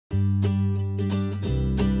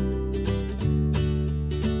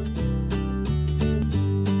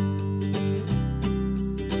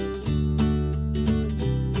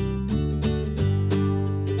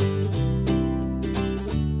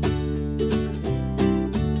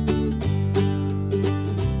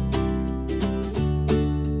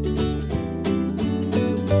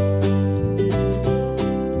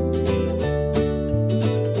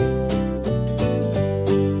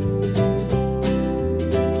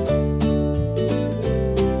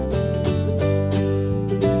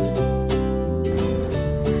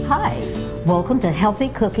welcome to Healthy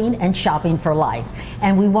Cooking and Shopping for Life.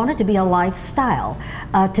 And we want it to be a lifestyle.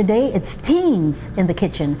 Today it's teens in the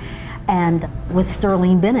kitchen and with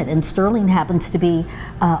Sterling Bennett. And Sterling happens to be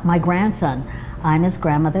my grandson. I'm his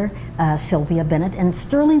grandmother, Sylvia Bennett, and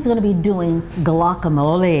Sterling's going to be doing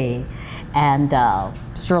guacamole. And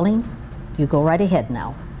Sterling, you go right ahead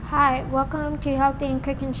now. Hi, welcome to Healthy and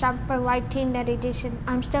Cooking Shop for Life Teen Edition.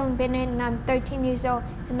 I'm Sterling Bennett and I'm 13 years old,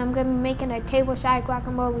 and I'm going to be making a table-side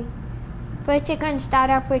guacamole. First, you're going to start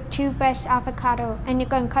off with 2 fresh avocado, and you're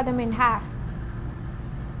going to cut them in half.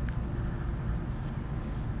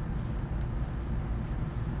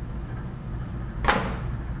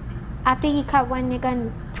 After you cut one, you're going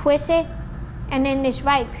to twist it, and then it's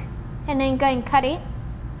ripe, and then you're going to cut it.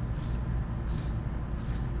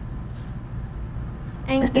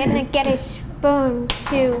 And you're going to get a spoon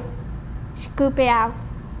to scoop it out.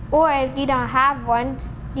 Or if you don't have one,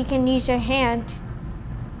 you can use your hand.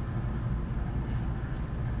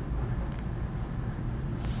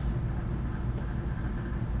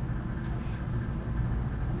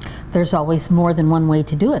 There's always more than one way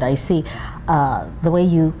to do it. I see the way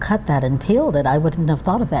you cut that and peeled it, I wouldn't have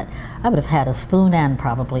thought of that. I would have had a spoon and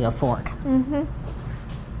probably a fork. Mm-hmm.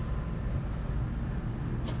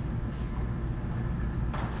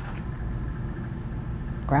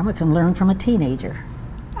 Grandma can learn from a teenager.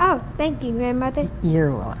 Oh, thank you, grandmother.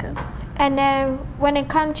 You're welcome. And then when it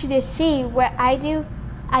comes to the seed, what I do,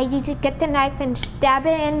 I usually get the knife and stab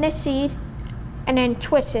it in the seed and then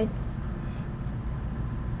twist it.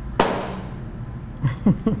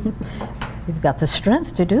 You've got the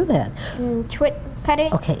strength to do that. And cut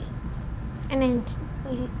it. Okay. And then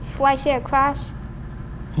you slice it across.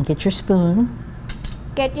 And get your spoon.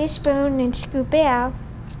 Get your spoon and scoop it out.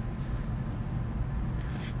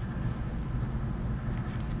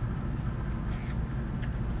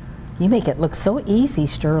 You make it look so easy,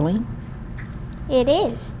 Sterling. It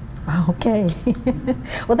is. Okay.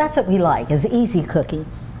 Well, that's what we like, is easy cooking.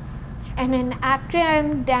 And then after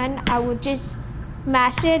I'm done, I will just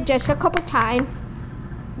mash it just a couple times.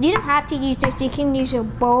 You don't have to use this. You can use a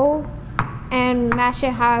bowl and mash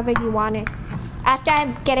it however you want it. After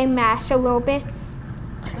I get it mashed a little bit,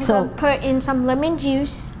 I'm gonna put in some lemon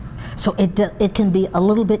juice. So it can be a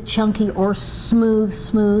little bit chunky or smooth?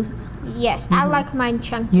 Yes, I like mine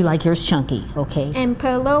chunky. You like yours chunky, okay. And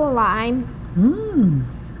put a little lime.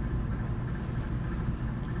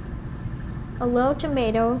 A little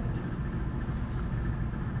tomato.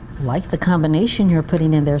 Like the combination you're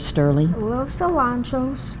putting in there, Sterling. A little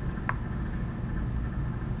cilantro.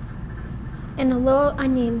 And a little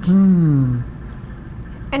onions. And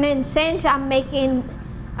then since I'm making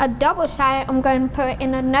a double side, I'm going to put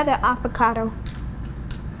in another avocado.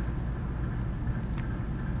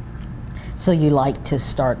 So you like to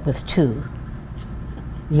start with 2.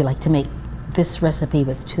 You like to make this recipe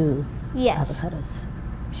with 2 yes. avocados.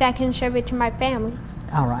 So I can serve it to my family.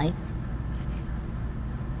 All right.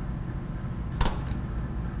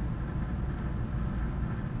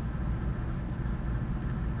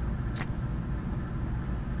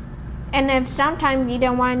 And if sometimes you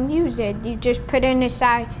don't want to use it, you just put it in the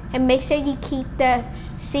side and make sure you keep the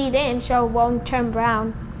seed in so it won't turn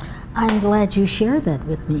brown. I'm glad you shared that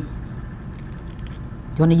with me. Do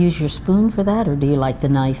you want to use your spoon for that, or do you like the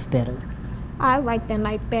knife better? I like the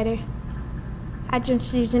knife better. I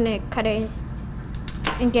just using it, cut it,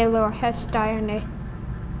 and get a little hairstyle in it.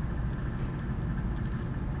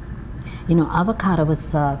 You know, avocado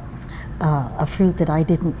was a fruit that I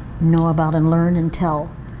didn't know about and learn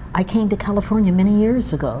until I came to California many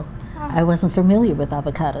years ago. I wasn't familiar with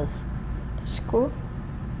avocados. That's cool.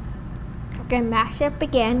 I'm gonna mash it up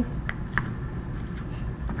again.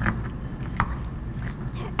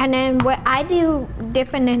 And then what I do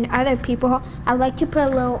different than other people, I like to put a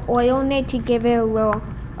little oil in it to give it a little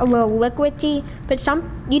liquidy. But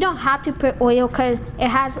you don't have to put oil because it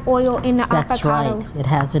has oil in the avocado. That's right. It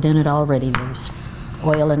has it in it already. There's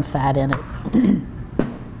oil and fat in it.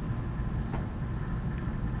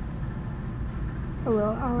 A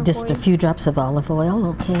little olive Just oil. a few drops of olive oil,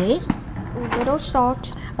 okay. A little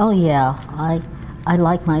salt. Oh yeah, I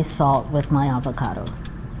like my salt with my avocado.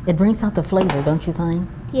 It brings out the flavor, don't you find?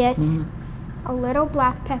 Yes. A little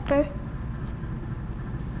black pepper.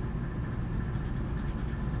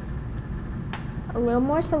 A little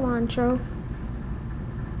more cilantro.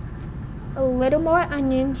 A little more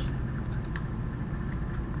onions.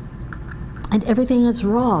 And everything is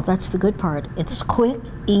raw. That's the good part. It's quick,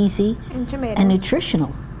 easy, and tomato. And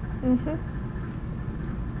nutritional. A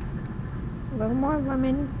little more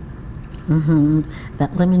lemon.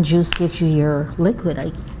 That lemon juice gives you your liquid.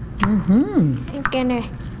 I'm gonna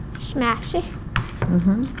smash it.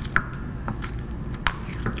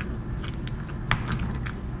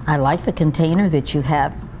 I like the container that you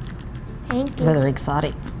have. Thank you. Rather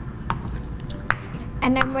exotic.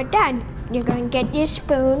 And then we're done. You're going to get your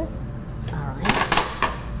spoon. All right.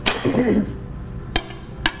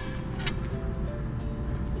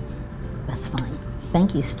 That's fine.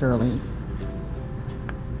 Thank you, Sterling.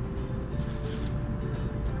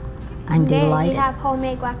 I'm Then delighted. we have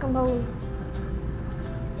homemade guacamole.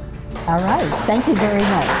 All right. Thank you very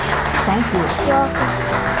much. Thank you. You're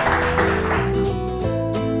welcome.